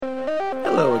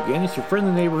again. It's your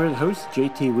friendly neighborhood host,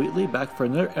 JT Wheatley, back for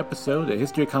another episode of the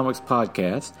History of Comics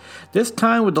podcast, this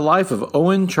time with the life of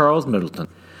Owen Charles Middleton.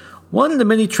 One of the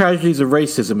many tragedies of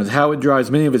racism is how it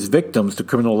drives many of its victims to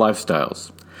criminal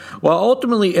lifestyles. While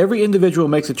ultimately every individual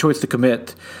makes a choice to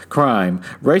commit crime,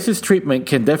 racist treatment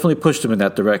can definitely push them in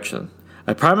that direction.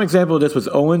 A prime example of this was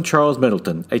Owen Charles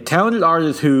Middleton, a talented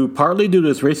artist who, partly due to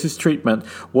his racist treatment,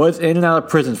 was in and out of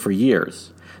prison for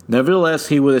years. Nevertheless,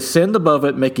 he would ascend above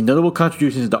it, making notable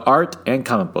contributions to art and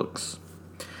comic books.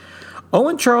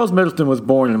 Owen Charles Middleton was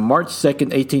born on March 2,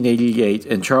 1888,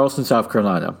 in Charleston, South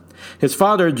Carolina. His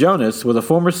father, Jonas, was a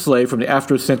former slave from the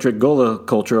Afrocentric Gola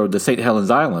culture of the St. Helens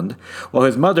Island, while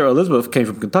his mother, Elizabeth, came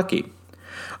from Kentucky.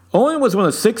 Owen was one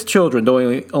of 6 children,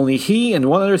 though only he and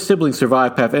one other sibling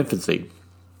survived past infancy.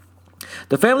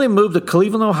 The family moved to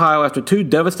Cleveland, Ohio after 2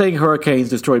 devastating hurricanes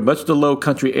destroyed much of the low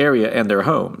country area and their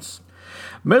homes.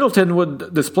 Middleton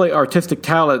would display artistic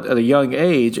talent at a young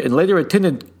age and later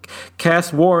attended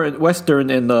Cass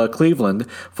Western in Cleveland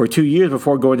for 2 years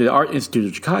before going to the Art Institute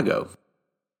of Chicago.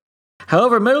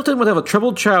 However, Middleton would have a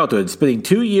troubled childhood, spending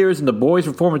 2 years in the Boys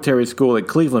Reformatory School at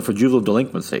Cleveland for juvenile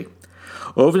delinquency.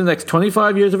 Over the next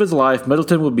 25 years of his life,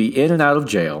 Middleton would be in and out of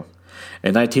jail.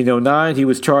 In 1909, he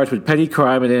was charged with petty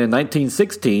crime, and then in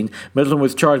 1916, Middleton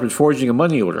was charged with forging a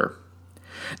money order.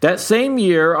 That same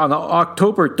year, on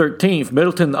October 13th,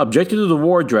 Middleton objected to the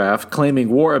war draft, claiming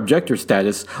war objector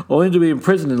status, only to be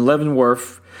imprisoned in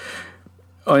Leavenworth,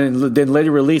 and then later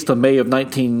released on May of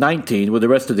 1919 with the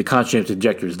rest of the conscientious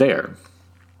objectors there.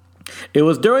 It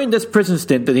was during this prison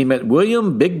stint that he met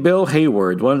William Big Bill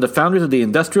Hayward, one of the founders of the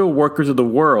Industrial Workers of the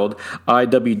World,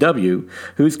 IWW,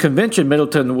 whose convention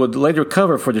Middleton would later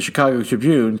cover for the Chicago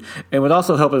Tribune and would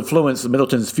also help influence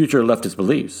Middleton's future leftist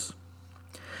beliefs.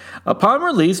 Upon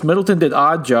release, Middleton did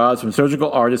odd jobs from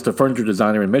surgical artist to furniture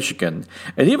designer in Michigan,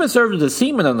 and even served as a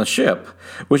seaman on a ship,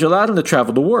 which allowed him to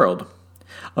travel the world.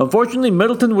 Unfortunately,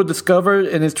 Middleton would discover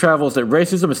in his travels that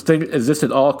racism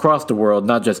existed all across the world,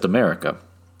 not just America.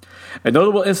 A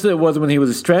notable incident was when he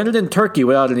was stranded in Turkey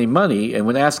without any money, and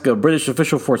when asked a British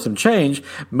official for some change,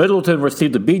 Middleton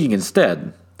received a beating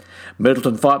instead.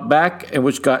 Middleton fought back,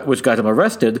 which got him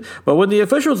arrested, but when the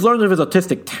officials learned of his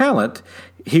artistic talent,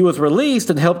 he was released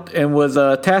and was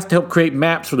tasked to help create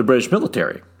maps for the British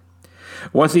military.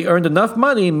 Once he earned enough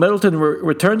money, Middleton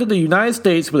returned to the United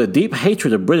States with a deep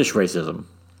hatred of British racism.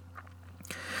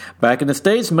 Back in the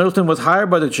States, Middleton was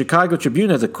hired by the Chicago Tribune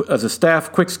as a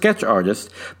staff quick sketch artist,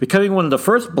 becoming one of the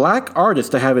first black artists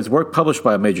to have his work published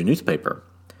by a major newspaper.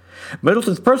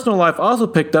 Middleton's personal life also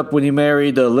picked up when he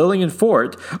married Lillian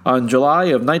Fort on July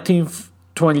of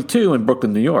 1922 in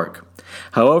Brooklyn, New York.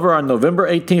 However, on November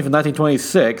 18th of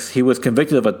 1926, he was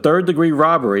convicted of a third-degree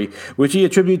robbery, which he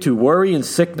attributed to worry and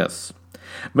sickness.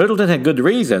 Middleton had good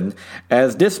reason,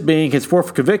 as this being his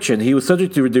 4th conviction, he was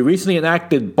subject to the recently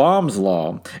enacted Bombs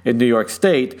Law in New York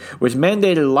State, which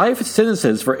mandated life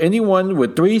sentences for anyone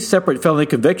with 3 separate felony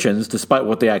convictions, despite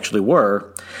what they actually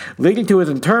were, leading to his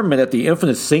internment at the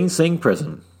infamous Sing Sing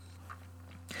prison.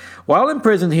 While in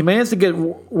prison, he managed to get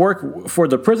work for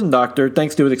the prison doctor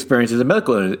thanks to his experience as a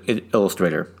medical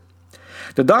illustrator.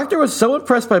 The doctor was so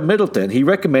impressed by Middleton, he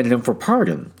recommended him for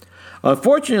pardon.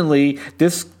 Unfortunately,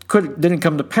 this didn't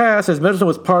come to pass, as Middleton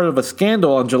was part of a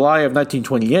scandal in July of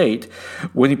 1928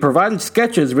 when he provided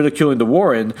sketches ridiculing the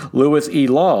Warren Lewis E.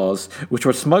 laws, which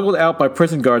were smuggled out by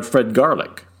prison guard Fred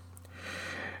Garlick.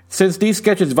 Since these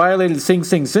sketches violated Sing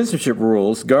Sing censorship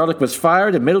rules, Garlick was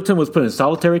fired and Middleton was put in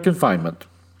solitary confinement.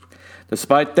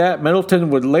 Despite that, Middleton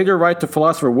would later write to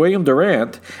philosopher William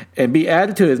Durant and be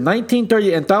added to his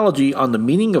 1930 anthology on the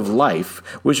meaning of life,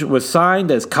 which was signed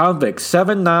as Convict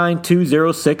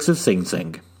 79206 of Sing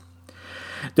Sing.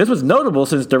 This was notable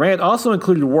since Durant also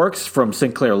included works from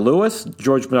Sinclair Lewis,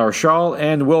 George Bernard Shaw,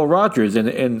 and Will Rogers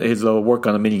in his work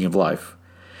on the meaning of life.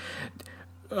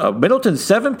 Middleton's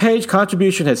 7-page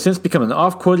contribution has since become an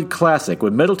oft-quoted classic,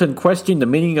 with Middleton questioning the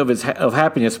meaning of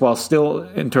happiness while still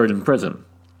interred in prison.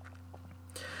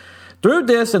 Through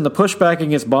this and the pushback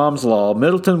against Bombs Law,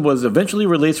 Middleton was eventually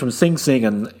released from Sing Sing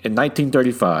in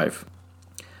 1935.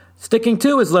 Sticking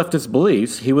to his leftist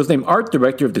beliefs, he was named art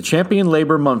director of the Champion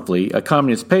Labor Monthly, a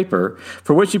communist paper,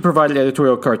 for which he provided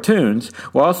editorial cartoons,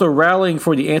 while also rallying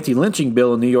for the anti-lynching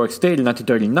bill in New York State in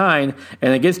 1939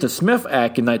 and against the Smith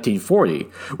Act in 1940,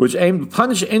 which aimed to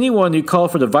punish anyone who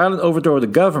called for the violent overthrow of the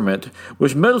government,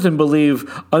 which Middleton believed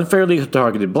unfairly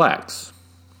targeted blacks.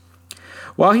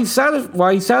 While he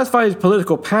satisfied his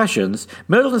political passions,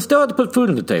 Middleton still had to put food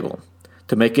on the table.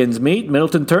 To make ends meet,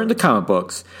 Middleton turned to comic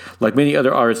books, like many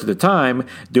other artists at the time,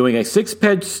 doing a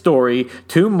 6-page story,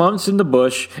 2 Months in the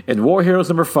Bush, in War Heroes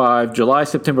number 5,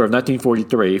 July-September of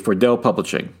 1943, for Dell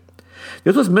Publishing.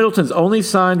 This was Middleton's only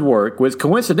signed work, which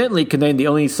coincidentally contained the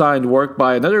only signed work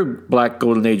by another Black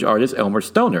Golden Age artist, Elmer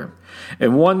Stoner,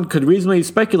 and one could reasonably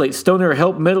speculate Stoner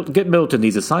helped get Middleton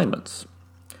these assignments.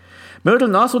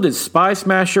 Middleton also did Spy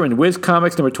Smasher and Whiz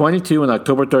Comics number 22 on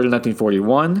October 3rd,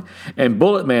 1941, and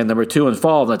Bullet Man number 2 in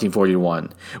fall of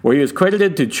 1941, where he was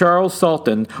credited to Charles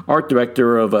Salton, art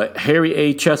director of Harry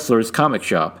A. Chesler's comic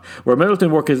shop, where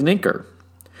Middleton worked as an inker.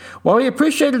 While he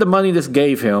appreciated the money this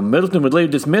gave him, Middleton would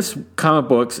later dismiss comic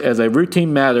books as a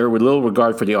routine matter with little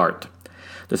regard for the art.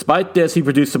 Despite this, he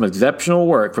produced some exceptional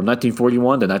work from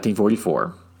 1941 to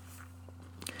 1944.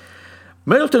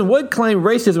 Middleton would claim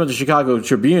racism at the Chicago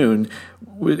Tribune,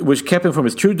 which kept him from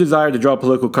his true desire to draw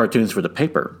political cartoons for the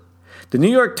paper. The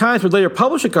New York Times would later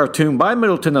publish a cartoon by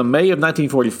Middleton in May of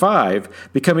 1945,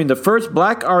 becoming the first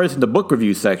black artist in the book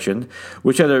review section,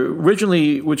 which had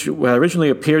originally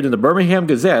appeared in the Birmingham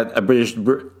Gazette, a British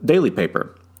daily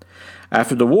paper.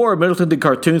 After the war, Middleton did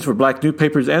cartoons for black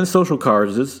newspapers and social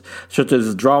causes, such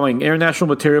as drawing international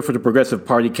material for the Progressive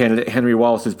Party candidate Henry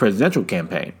Wallace's presidential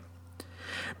campaign.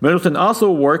 Middleton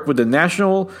also worked with the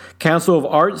National Council of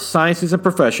Arts, Sciences, and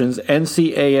Professions,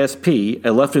 NCASP, a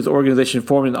leftist organization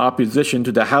formed in opposition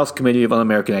to the House Committee of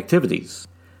Un-American Activities.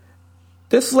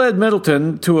 This led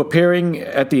Middleton to appearing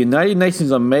at the United Nations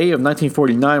in May of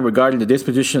 1949 regarding the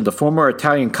disposition of the former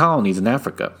Italian colonies in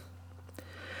Africa.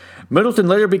 Middleton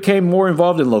later became more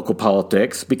involved in local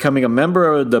politics, becoming a member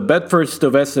of the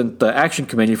Bedford-Stuyvesant Action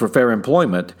Committee for Fair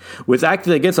Employment, which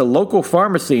acted against a local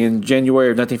pharmacy in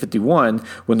January of 1951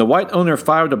 when the white owner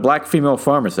fired a black female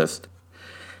pharmacist.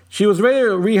 She was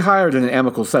later rehired in an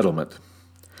amicable settlement.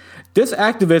 This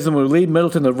activism would lead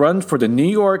Middleton to run for the New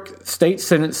York State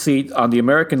Senate seat on the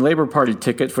American Labor Party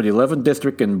ticket for the 11th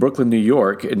District in Brooklyn, New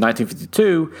York in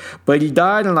 1952, but he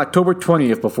died on October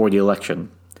 20th before the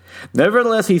election.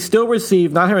 Nevertheless, he still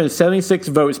received 976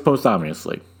 votes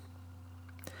posthumously.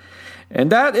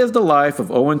 And that is the life of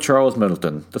Owen Charles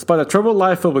Middleton. Despite a troubled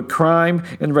life filled with crime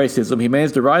and racism, he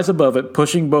managed to rise above it,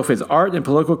 pushing both his art and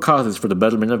political causes for the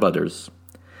betterment of others.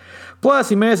 Plus,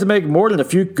 he managed to make more than a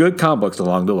few good comic books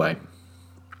along the way.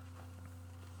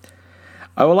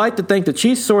 I would like to thank the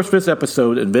chief source for this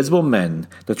episode, Invisible Men,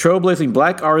 the trailblazing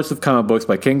black artist of comic books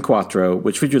by Ken Quattro,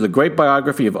 which features a great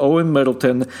biography of Owen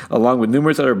Middleton along with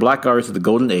numerous other black artists of the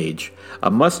Golden Age. A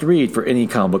must-read for any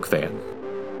comic book fan.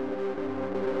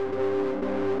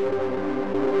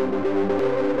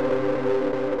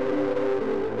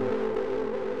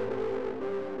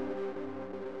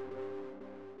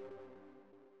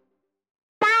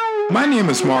 My name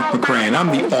is Mark McCray, I'm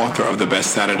the author of The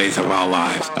Best Saturdays of Our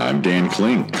Lives. I'm Dan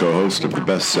Klink, co-host of the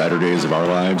Best Saturdays of Our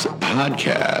Lives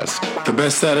podcast. The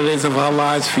Best Saturdays of Our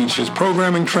Lives features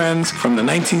programming trends from the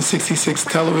 1966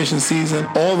 television season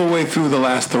all the way through the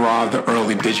last hurrah of the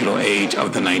early digital age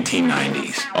of the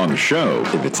 1990s. On the show,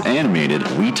 if it's animated,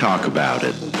 we talk about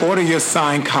it. Order your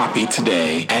signed copy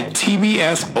today at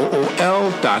tbsool.com.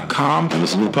 And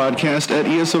listen to the podcast at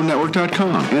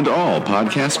esonetwork.com and all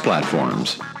podcast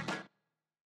platforms.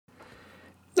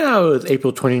 Now it's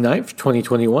April 29th,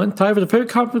 2021, time for the favorite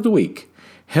comic of the week.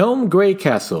 Helm Grey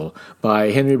Castle by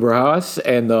Henry Burhaus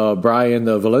and Brian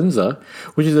Valenza,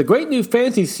 which is a great new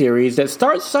fantasy series that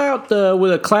starts out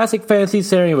with a classic fantasy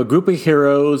setting of a group of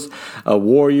heroes, a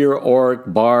warrior,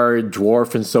 orc, bard,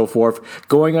 dwarf, and so forth,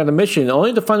 going on a mission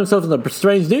only to find themselves in a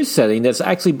strange new setting that's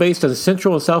actually based on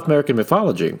Central and South American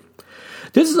mythology.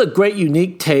 This is a great,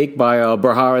 unique take by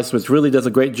Burhaus, which really does a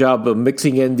great job of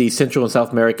mixing in the Central and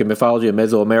South American mythology and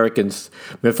Mesoamerican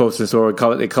mythos, and so it's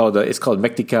called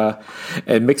Mectica,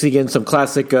 and mixing in some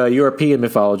classic European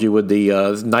mythology with the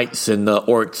knights and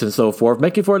orcs and so forth,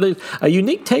 making for a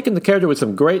unique take in the character with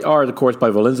some great art, of course, by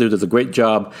Valenza, who does a great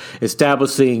job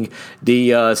establishing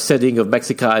the setting of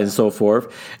Mexica and so forth.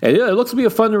 And it looks to be a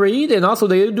fun read, and also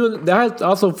they do that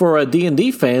also for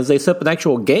D&D fans. They set up an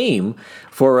actual game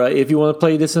for if you want to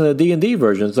play this in a D&D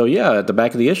version. So yeah, at the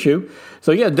back of the issue.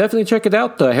 So yeah, definitely check it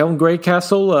out. Helm Grey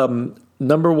Castle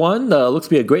number 1 looks to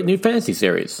be a great new fantasy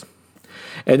series.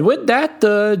 And with that,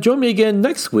 join me again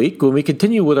next week when we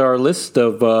continue with our list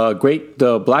of great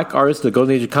black artists of the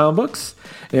Golden Age of comic books.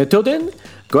 And until then,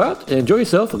 go out and enjoy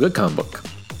yourself a good comic book.